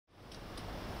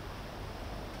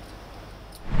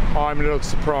I'm a little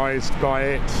surprised by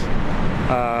it.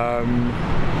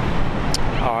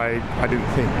 I didn't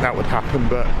think that would happen,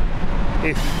 but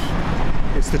if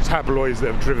it's the tabloids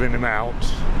that have driven him out,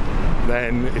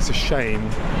 then it's a shame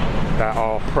that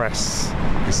our press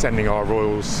is sending our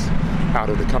royals out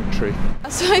of the country.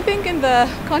 So I think in the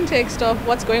context of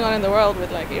what's going on in the world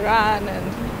with like Iran,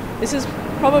 and this is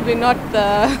probably not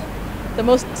the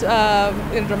most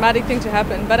dramatic thing to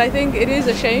happen, but I think it is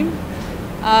a shame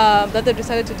that they've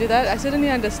decided to do that. I certainly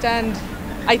understand,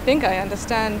 I think I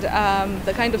understand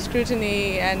the kind of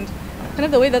scrutiny and kind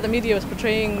of the way that the media was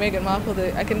portraying Meghan Markle.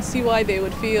 I can see why they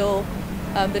would feel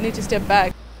the need to step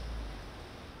back.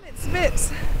 It's a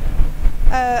bit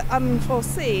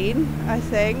unforeseen, I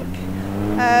think.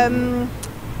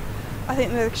 I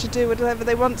think they should do whatever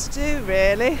they want to do,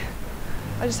 really.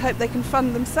 I just hope they can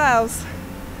fund themselves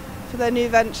for their new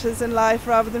ventures in life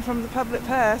rather than from the public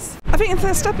purse. I think if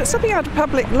they're stepping out of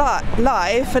public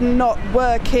life and not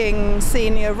working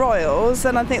senior royals,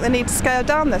 then I think they need to scale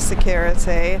down their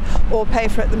security or pay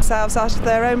for it themselves out of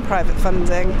their own private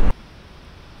funding.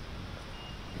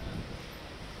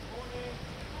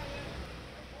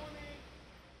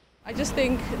 I just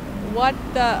think what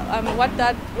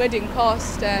that wedding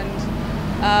cost and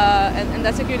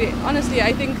that security. Honestly,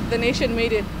 I think the nation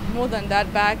made it more than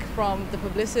that back from the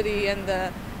publicity and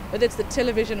whether it's the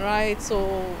television rights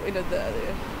or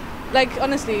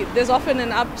honestly, there's often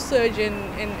an upsurge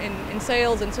in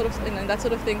sales and and that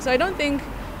sort of thing. So I don't think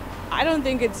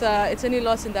it's any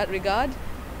loss in that regard.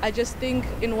 I just think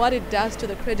in what it does to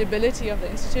the credibility of the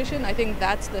institution, I think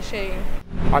that's the shame.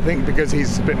 I think because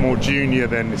he's a bit more junior,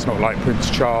 then it's not like Prince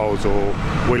Charles or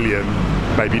William,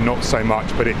 maybe not so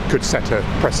much, but it could set a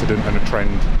precedent and a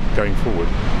trend going forward.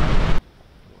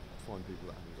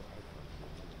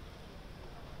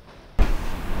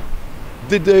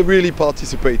 Did they really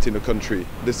participate in the country?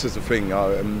 This is the thing.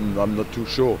 I'm not too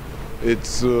sure.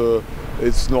 It's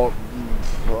not.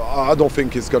 I don't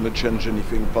think it's going to change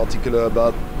anything particular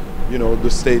about, the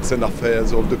states and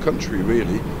affairs of the country,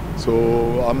 really.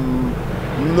 So I'm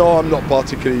not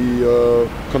particularly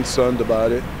concerned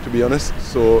about it, to be honest.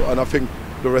 And I think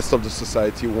the rest of the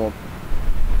society won't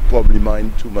probably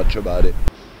mind too much about it.